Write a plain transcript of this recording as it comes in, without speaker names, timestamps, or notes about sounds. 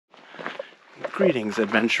Greetings,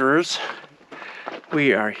 adventurers.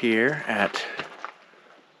 We are here at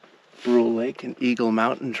Brule Lake and Eagle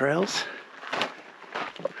Mountain Trails.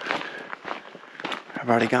 I've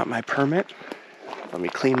already got my permit. Let me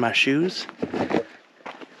clean my shoes.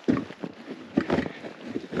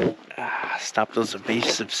 Stop those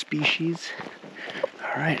invasive species.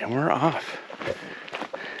 Alright, and we're off.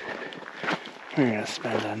 We're gonna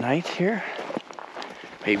spend a night here.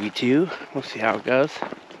 Maybe two. We'll see how it goes.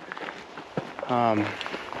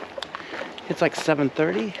 It's like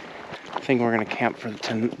 7:30. I think we're gonna camp for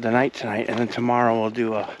the night tonight, and then tomorrow we'll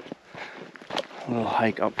do a little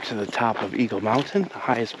hike up to the top of Eagle Mountain, the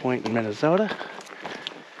highest point in Minnesota.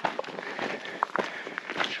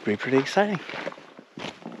 Should be pretty exciting.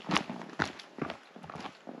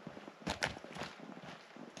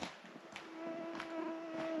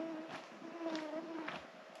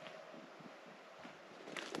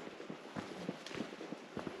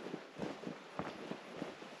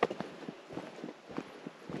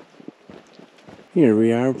 Here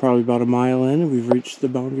we are, probably about a mile in, and we've reached the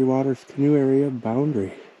Boundary Waters canoe area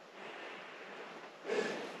boundary.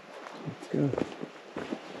 Let's go.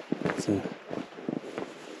 It's a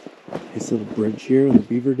nice little bridge here with a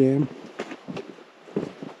beaver dam.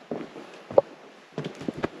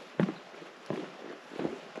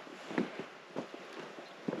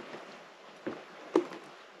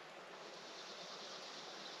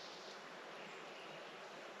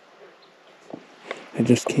 I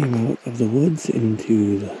just came out of the woods at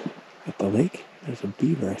the lake. There's a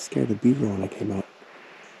beaver. I scared a beaver when I came out.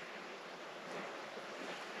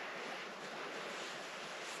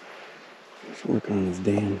 He's working on his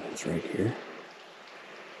dam. It's right here.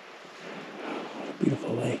 What a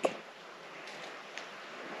beautiful lake.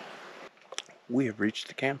 We have reached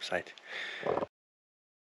the campsite.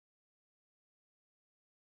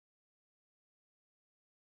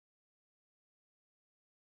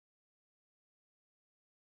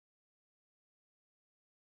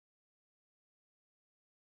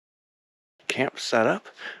 Camp set up.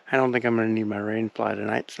 I don't think I'm going to need my rain fly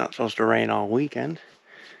tonight. It's not supposed to rain all weekend.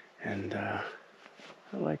 And I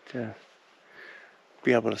like to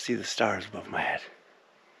be able to see the stars above my head.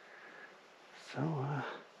 So,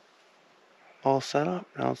 all set up.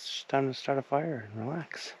 Now it's just time to start a fire and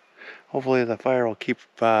relax. Hopefully the fire will keep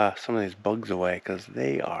some of these bugs away, because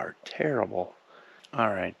they are terrible.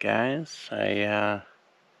 Alright guys, I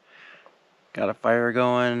got a fire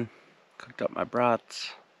going, cooked up my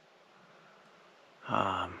brats.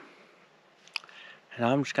 And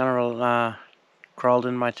I'm just kind of crawled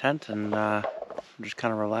in my tent and I'm just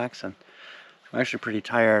kind of relaxing. I'm actually pretty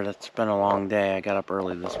tired. It's been a long day. I got up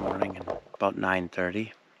early this morning at about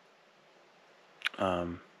 9:30.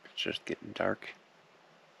 It's just getting dark.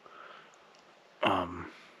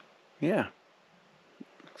 Yeah.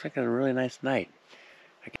 Looks like a really nice night.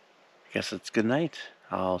 I guess it's good night.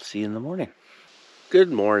 I'll see you in the morning.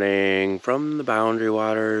 Good morning from the Boundary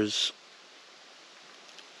Waters.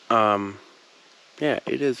 Yeah,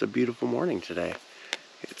 it is a beautiful morning today.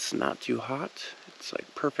 It's not too hot. It's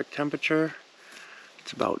like perfect temperature.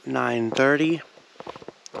 It's about 9:30.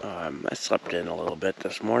 I slept in a little bit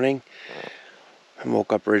this morning. I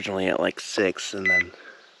woke up originally at like 6, and then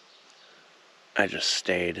I just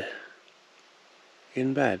stayed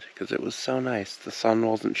in bed because it was so nice. The sun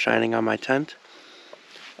wasn't shining on my tent.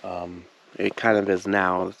 It kind of is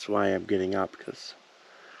now. That's why I'm getting up, because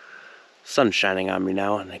the sun's shining on me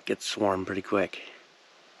now and it gets warm pretty quick.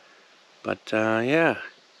 But yeah,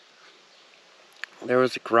 there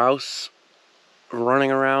was a grouse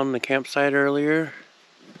running around the campsite earlier.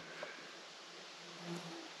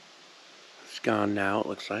 It's gone now, it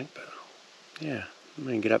looks like. But yeah, I'm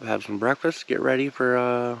gonna get up, have some breakfast, get ready for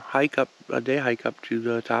a day hike up to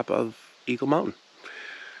the top of Eagle Mountain.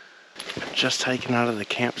 Just hiking out of the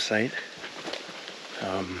campsite.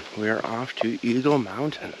 We are off to Eagle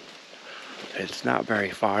Mountain. It's not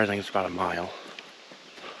very far. I think it's about a mile.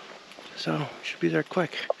 So, we should be there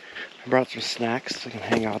quick. I brought some snacks so I can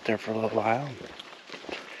hang out there for a little while.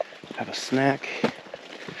 Have a snack.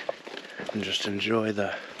 And just enjoy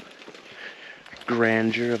the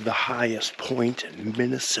grandeur of the highest point in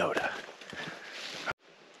Minnesota.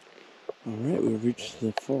 Alright, we've reached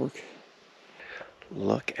the fork.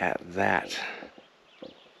 Look at that.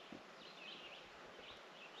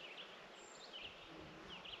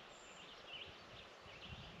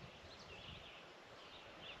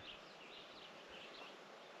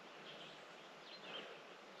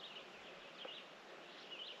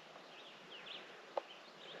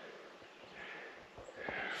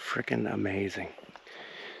 Freaking amazing.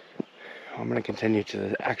 I'm going to continue to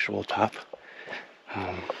the actual top.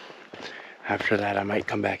 I After that, I might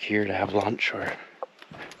come back here to have lunch or...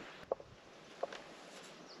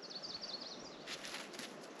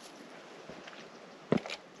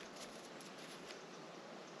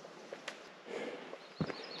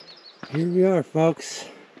 Here we are, folks.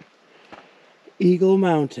 Eagle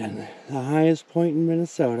Mountain, the highest point in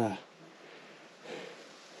Minnesota.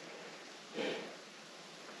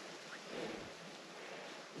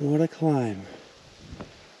 What a climb.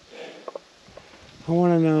 I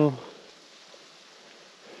want to know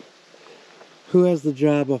who has the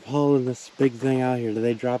job of hauling this big thing out here. Do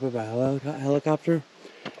they drop it by helicopter?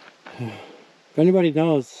 If anybody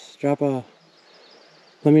knows, let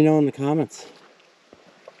me know in the comments.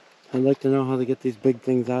 I'd like to know how they get these big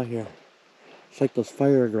things out here. It's like those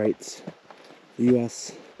fire grates. The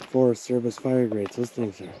U.S. Forest Service fire grates. Those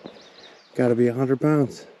things are gotta be 100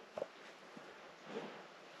 pounds.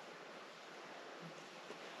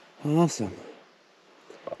 Awesome.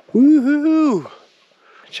 Woohoo!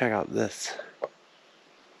 Check out this.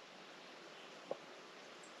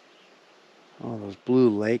 All those blue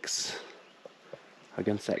lakes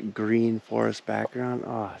against that green forest background.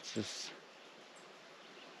 Oh, it's just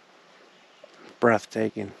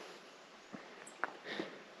breathtaking.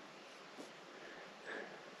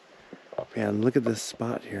 Man, look at this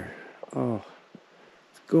spot here. Oh,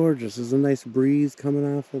 it's gorgeous. There's a nice breeze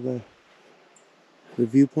coming off of the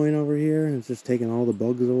viewpoint over here. It's just taking all the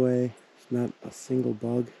bugs away. There's not a single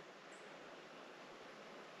bug.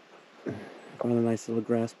 Found a nice little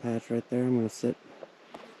grass patch right there. I'm gonna sit,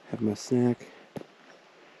 have my snack,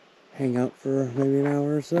 hang out for maybe an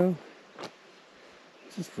hour or so.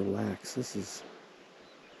 Just relax. This is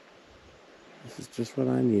just what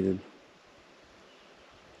I needed.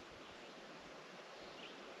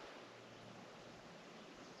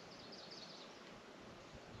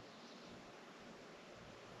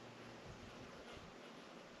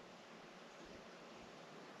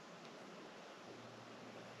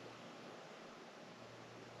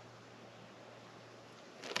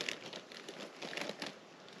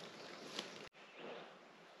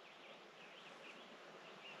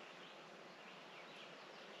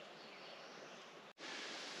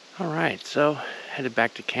 Alright, so headed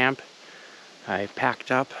back to camp. I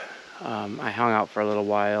packed up. I hung out for a little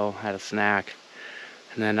while, had a snack,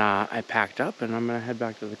 and then I packed up and I'm going to head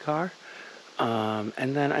back to the car.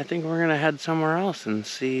 And then I think we're going to head somewhere else and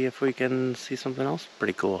see if we can see something else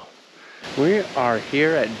pretty cool. We are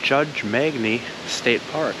here at Judge Magny State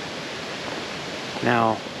Park.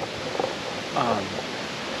 Now,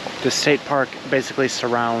 the state park basically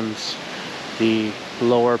surrounds the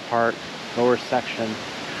lower section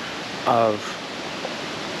of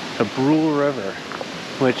the Brule River,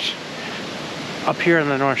 which up here in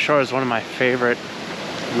the North Shore is one of my favorite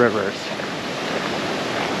rivers.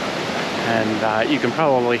 And you can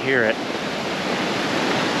probably hear it.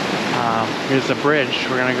 Here's the bridge.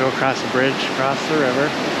 We're gonna go across the bridge, across the river.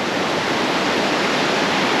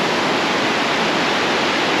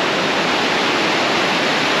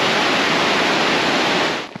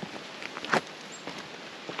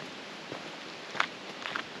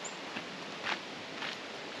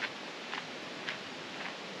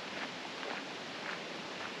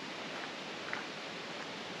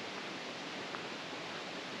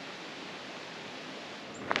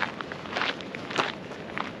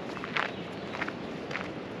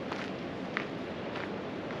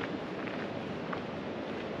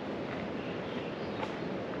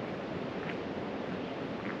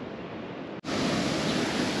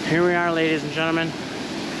 Here we are, ladies and gentlemen.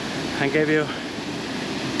 I gave you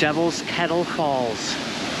Devil's Kettle Falls.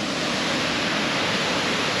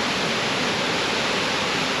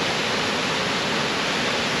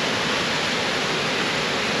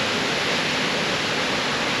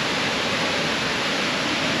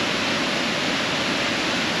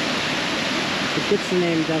 It gets the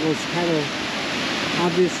name Devil's Kettle,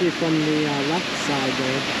 obviously from the left side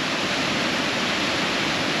there.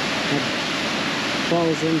 That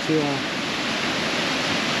falls into a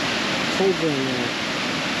cauldron there.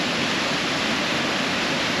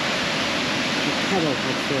 A kettle,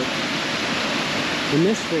 that's it. The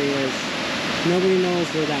mystery is, nobody knows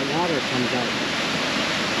where that water comes out.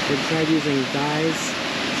 They've tried using dyes,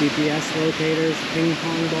 GPS locators, ping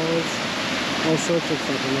pong balls, all sorts of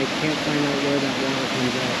stuff, and they can't find out where that water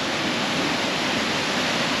comes out.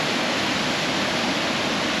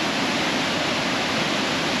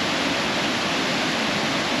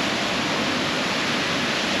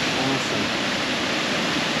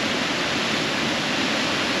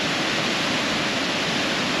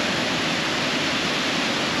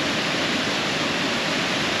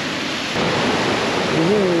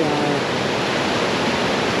 Here we are,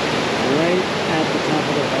 right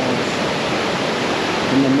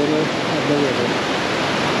in the middle of the river.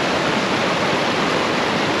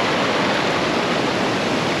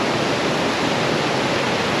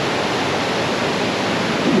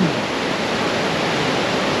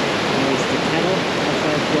 There's the kettle. That's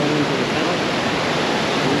how it's going into the kettle.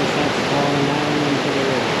 And this that's falling down into the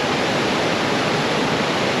river.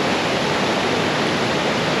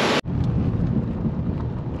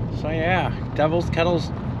 So yeah, Devil's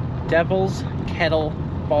Kettle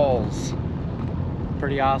Falls.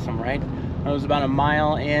 Pretty awesome, right? It was about a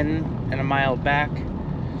mile in and a mile back,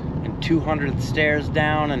 and 200 stairs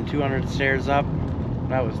down and 200 stairs up.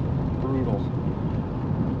 That was brutal.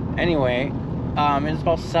 Anyway, it's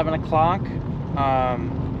about 7 o'clock.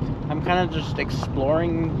 I'm kind of just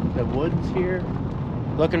exploring the woods here,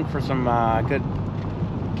 looking for some good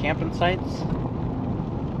camping sites.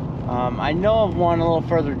 I know of one a little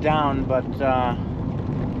further down, but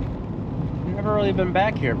never really been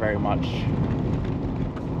back here very much.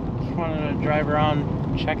 Just wanted to drive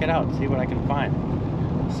around, check it out, see what I can find.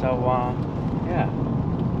 So yeah,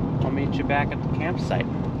 I'll meet you back at the campsite.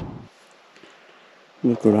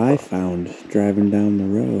 Look what I found driving down the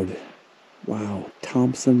road. Wow,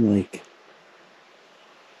 Thompson Lake.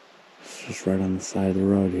 It's just right on the side of the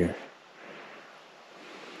road here.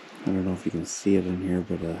 I don't know if you can see it in here,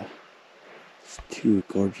 but it's two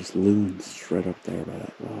gorgeous loons right up there by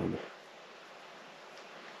that road.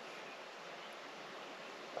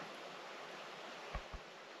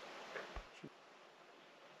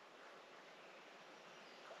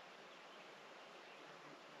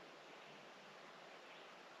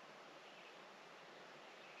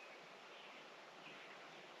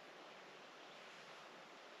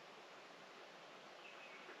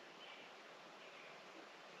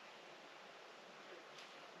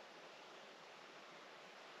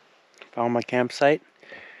 Found my campsite.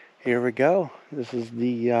 Here we go. This is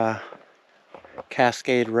the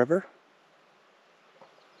Cascade River.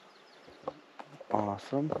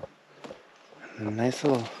 Awesome. A nice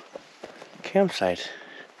little campsite.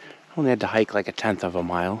 Only had to hike like 1/10 of a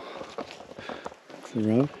mile. That's the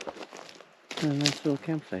road. And a nice little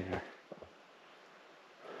campsite here.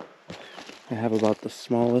 I have about the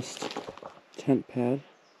smallest tent pad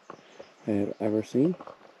I have ever seen,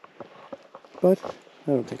 but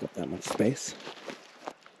I don't take up that much space.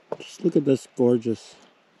 Just look at this gorgeous,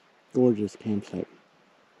 gorgeous campsite.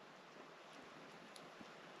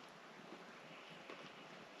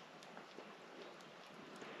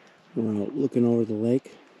 We're out looking over the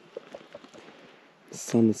lake. The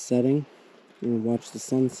sun is setting. We're gonna watch the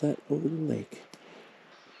sunset over the lake.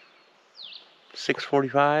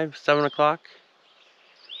 6:45, 7 o'clock.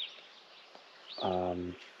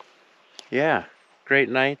 Yeah, great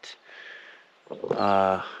night.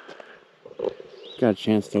 Got a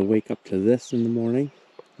chance to wake up to this in the morning,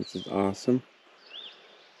 which is awesome.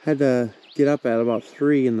 Had to get up at about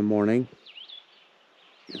 3 in the morning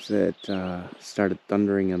as it started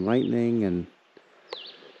thundering and lightning and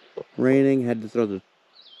raining. Had to throw the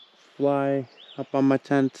fly up on my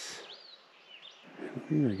tent.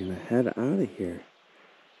 We are gonna head out of here.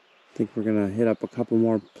 I think we're gonna hit up a couple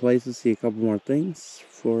more places, see a couple more things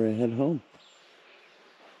before I head home.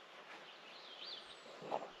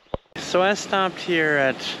 So I stopped here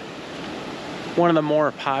at one of the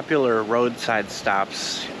more popular roadside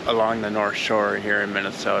stops along the North Shore here in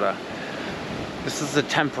Minnesota. This is the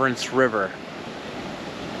Temperance River.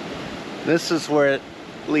 This is where it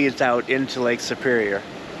leads out into Lake Superior.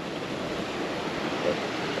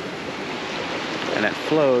 And it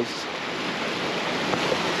flows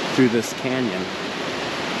through this canyon.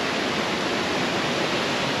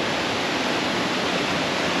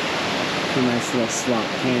 It's a nice little slot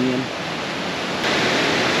canyon.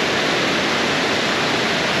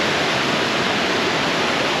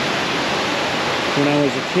 When I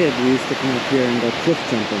was a kid, we used to come up here and go cliff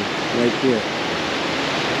jumping right here.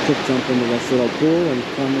 Cliff jump into this little pool and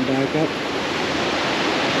come back up.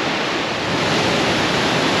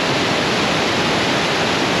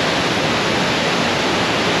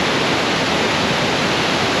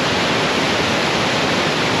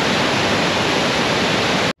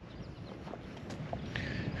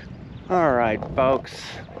 Alright folks,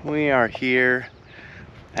 we are here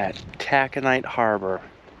at Taconite Harbor.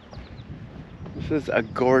 This is a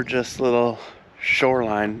gorgeous little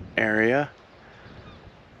shoreline area.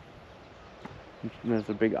 There's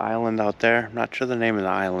a big island out there. I'm not sure the name of the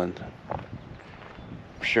island.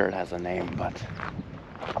 I'm sure it has a name, but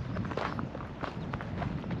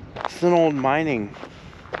it's an old mining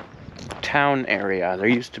town area. There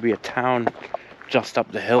used to be a town just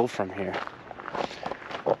up the hill from here.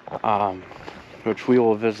 Which we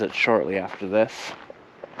will visit shortly after this.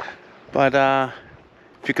 But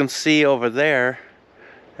If you can see over there,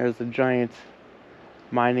 there's a giant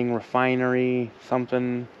mining refinery,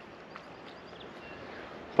 something.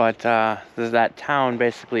 But that town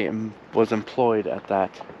basically was employed at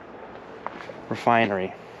that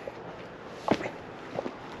refinery.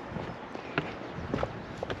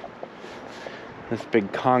 This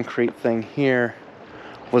big concrete thing here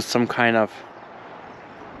was some kind of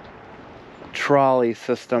trolley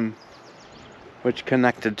system which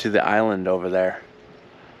connected to the island over there.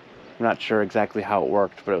 I'm not sure exactly how it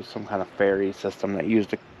worked, but it was some kind of ferry system that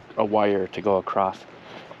used a wire to go across.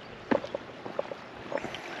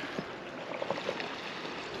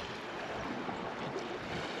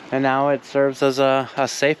 And now it serves as a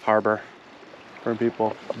safe harbor for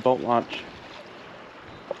people, boat launch.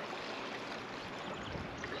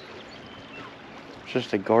 It's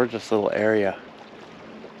just a gorgeous little area.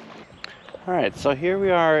 Alright, so here we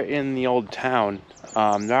are in the old town.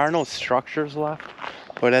 There are no structures left,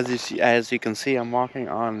 but as you can see, I'm walking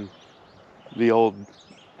on the old,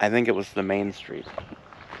 I think it was the main street.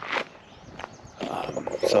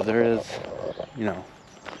 So there is, you know,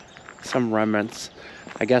 some remnants.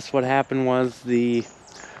 I guess what happened was the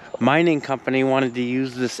mining company wanted to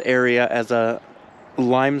use this area as a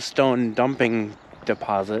limestone dumping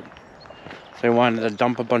deposit. So they wanted to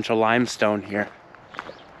dump a bunch of limestone here.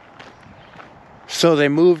 So they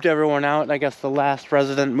moved everyone out. I guess the last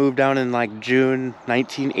resident moved down in like June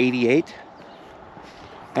 1988.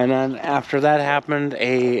 And then after that happened,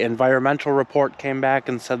 a environmental report came back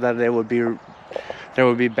and said that there would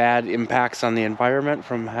be bad impacts on the environment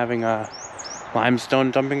from having a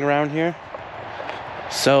limestone dumping around here.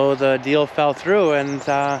 So the deal fell through, and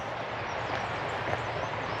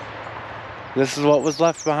this is what was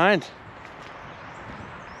left behind.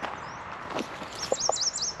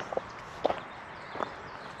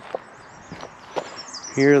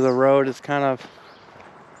 Here the road is kind of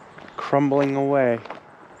crumbling away.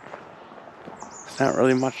 There's not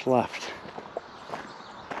really much left.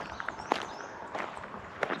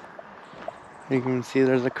 You can see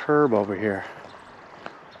there's a curb over here.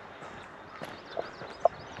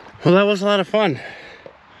 Well, that was a lot of fun.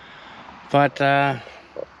 But I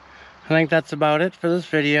think that's about it for this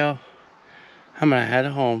video. I'm gonna head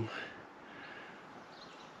home.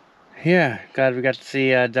 Yeah, we got to see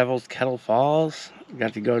Devil's Kettle Falls. We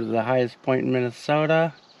got to go to the highest point in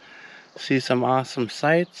Minnesota. See some awesome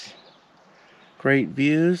sights. Great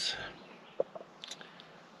views.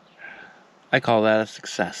 I call that a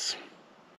success.